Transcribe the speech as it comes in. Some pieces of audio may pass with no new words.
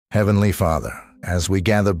Heavenly Father, as we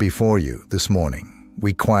gather before you this morning,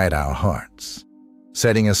 we quiet our hearts,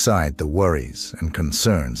 setting aside the worries and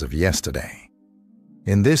concerns of yesterday.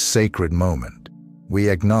 In this sacred moment, we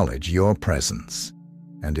acknowledge your presence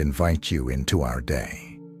and invite you into our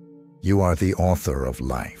day. You are the author of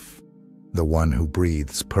life, the one who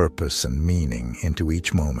breathes purpose and meaning into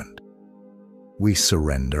each moment. We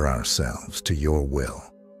surrender ourselves to your will,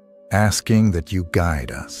 asking that you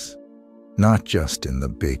guide us, not just in the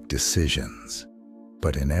big decisions,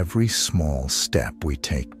 but in every small step we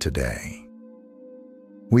take today.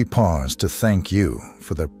 We pause to thank you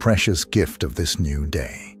for the precious gift of this new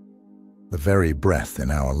day. The very breath in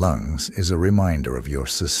our lungs is a reminder of your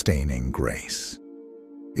sustaining grace.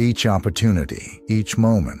 Each opportunity, each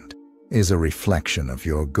moment, is a reflection of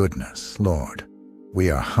your goodness, Lord. We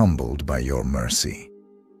are humbled by your mercy,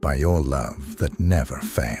 by your love that never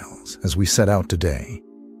fails. As we set out today,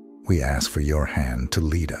 we ask for your hand to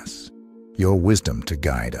lead us, your wisdom to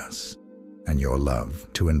guide us, and your love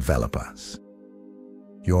to envelop us.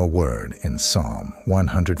 Your word in Psalm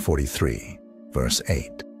 143, verse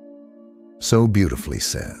 8, so beautifully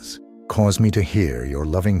says, "Cause me to hear your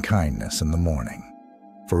loving kindness in the morning,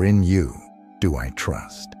 for in you do I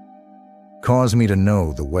trust. Cause me to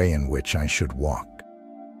know the way in which I should walk,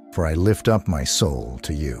 for I lift up my soul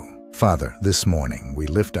to you." Father, this morning we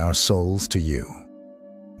lift our souls to you.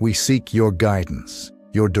 We seek your guidance,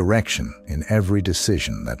 your direction in every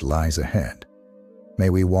decision that lies ahead. May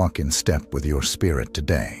we walk in step with your Spirit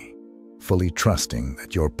today, fully trusting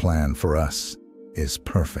that your plan for us is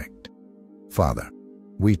perfect. Father,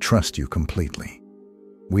 we trust you completely.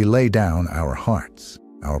 We lay down our hearts,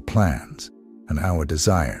 our plans, and our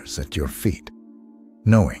desires at your feet,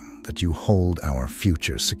 knowing that you hold our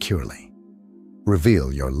future securely.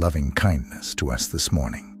 Reveal your loving kindness to us this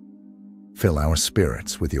morning. Fill our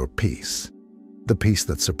spirits with your peace, the peace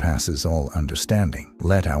that surpasses all understanding.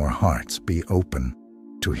 Let our hearts be open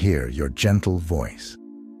to hear your gentle voice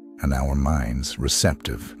and our minds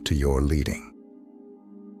receptive to your leading.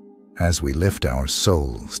 As we lift our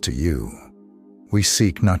souls to you, we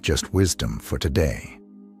seek not just wisdom for today,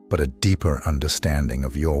 but a deeper understanding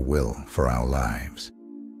of your will for our lives.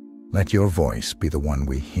 Let your voice be the one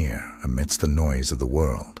we hear amidst the noise of the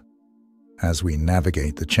world. As we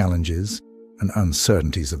navigate the challenges and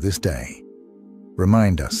uncertainties of this day,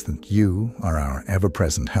 remind us that you are our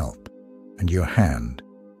ever-present help, and your hand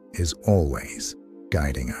is always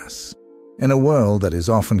guiding us. In a world that is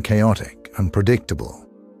often chaotic, unpredictable,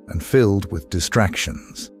 and filled with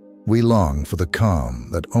distractions, we long for the calm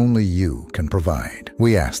that only you can provide.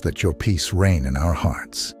 We ask that your peace reign in our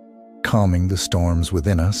hearts, calming the storms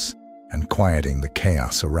within us and quieting the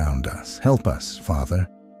chaos around us. Help us, Father,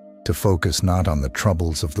 to focus not on the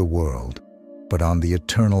troubles of the world, but on the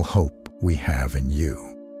eternal hope we have in you.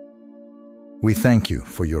 We thank you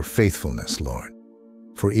for your faithfulness, Lord,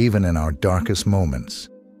 for even in our darkest moments,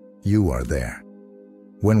 you are there.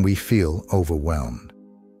 When we feel overwhelmed,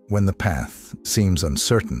 when the path seems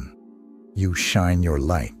uncertain, you shine your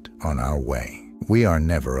light on our way. We are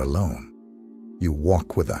never alone. You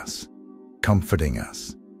walk with us, comforting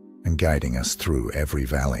us and guiding us through every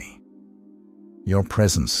valley. Your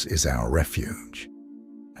presence is our refuge,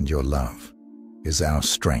 and your love is our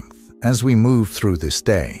strength. As we move through this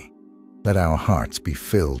day, let our hearts be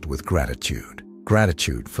filled with gratitude.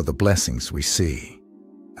 Gratitude for the blessings we see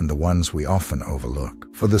and the ones we often overlook,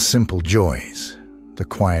 for the simple joys, the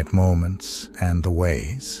quiet moments, and the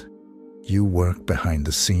ways you work behind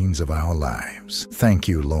the scenes of our lives. Thank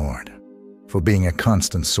you, Lord, for being a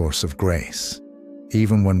constant source of grace,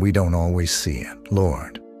 even when we don't always see it.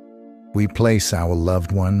 Lord, we place our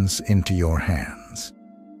loved ones into your hands.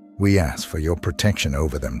 We ask for your protection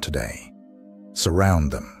over them today.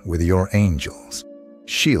 Surround them with your angels,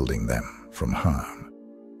 shielding them from harm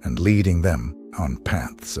and leading them on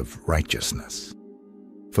paths of righteousness.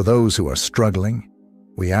 For those who are struggling,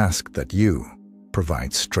 we ask that you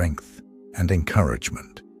provide strength and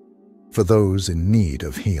encouragement. For those in need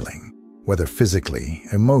of healing, whether physically,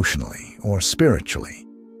 emotionally, or spiritually,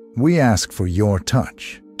 we ask for your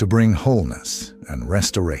touch to bring wholeness and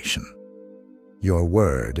restoration. Your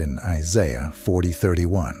word in Isaiah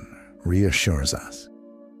 40:31 reassures us.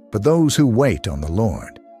 But those who wait on the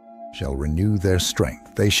Lord shall renew their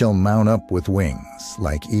strength. They shall mount up with wings.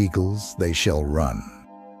 Like eagles, they shall run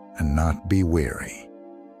and not be weary.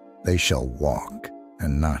 They shall walk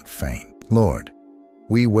and not faint. Lord,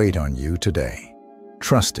 we wait on you today,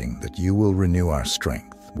 trusting that you will renew our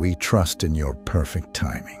strength. We trust in your perfect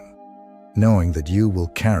timing, knowing that you will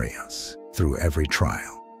carry us through every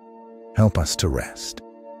trial. Help us to rest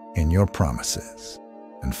in your promises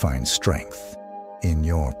and find strength in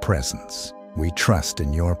your presence. We trust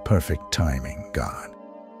in your perfect timing, God.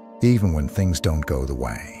 Even when things don't go the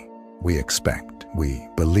way we expect, we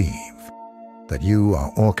believe that you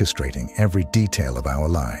are orchestrating every detail of our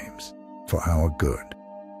lives for our good.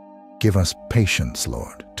 Give us patience,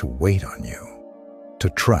 Lord, to wait on you, to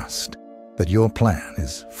trust that your plan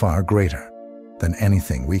is far greater than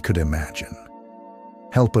anything we could imagine.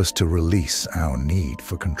 Help us to release our need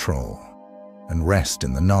for control and rest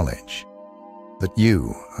in the knowledge that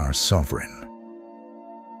you are sovereign.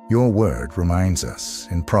 Your word reminds us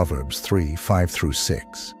in Proverbs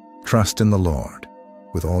 3:5-6, trust in the Lord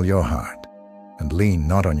with all your heart and lean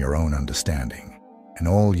not on your own understanding. In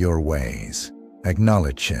all your ways,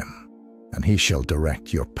 acknowledge him, and he shall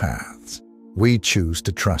direct your paths. We choose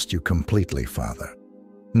to trust you completely, Father,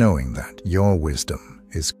 knowing that your wisdom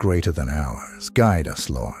is greater than ours. Guide us,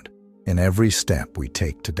 Lord, in every step we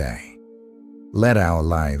take today. Let our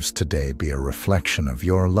lives today be a reflection of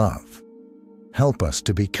your love. Help us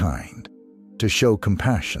to be kind, to show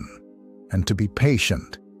compassion, and to be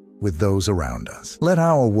patient with those around us. Let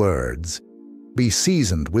our words be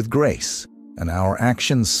seasoned with grace, and our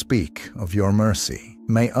actions speak of your mercy.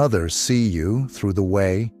 May others see you through the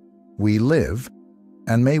way we live,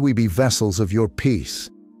 and may we be vessels of your peace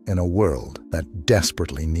in a world that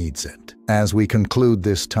desperately needs it. As we conclude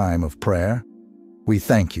this time of prayer, we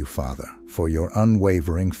thank you, Father, for your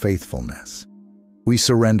unwavering faithfulness. We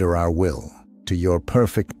surrender our will to your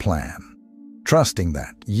perfect plan, trusting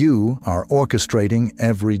that you are orchestrating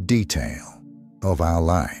every detail of our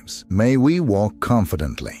lives. May we walk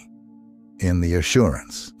confidently in the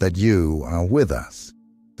assurance that you are with us,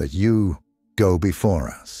 that you go before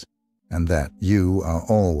us, and that you are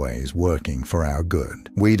always working for our good.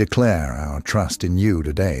 We declare our trust in you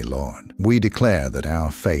today, Lord. We declare that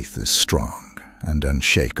our faith is strong and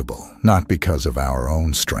unshakable, not because of our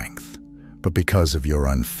own strength, but because of your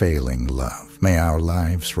unfailing love. May our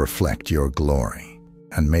lives reflect your glory,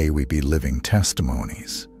 and may we be living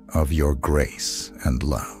testimonies of your grace and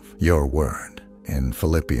love. Your word in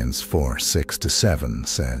Philippians 4:6-7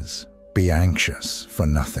 says, "Be anxious for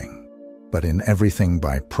nothing, but in everything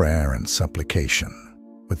by prayer and supplication,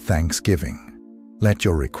 with thanksgiving, let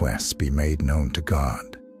your requests be made known to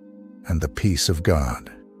God, and the peace of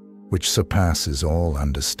God, which surpasses all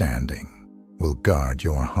understanding, will guard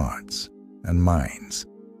your hearts and minds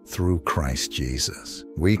through Christ Jesus."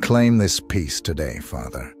 We claim this peace today,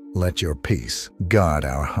 Father. Let your peace guard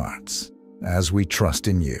our hearts as we trust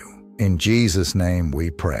in you. In Jesus' name we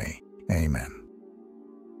pray. Amen.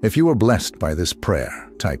 If you were blessed by this prayer,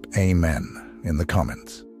 type Amen in the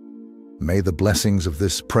comments. May the blessings of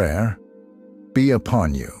this prayer be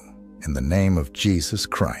upon you in the name of Jesus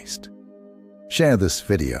Christ. Share this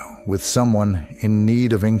video with someone in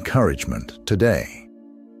need of encouragement today.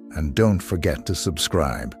 And don't forget to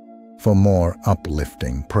subscribe for more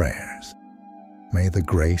uplifting prayers. May the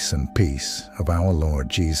grace and peace of our Lord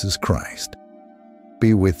Jesus Christ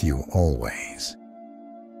be with you always.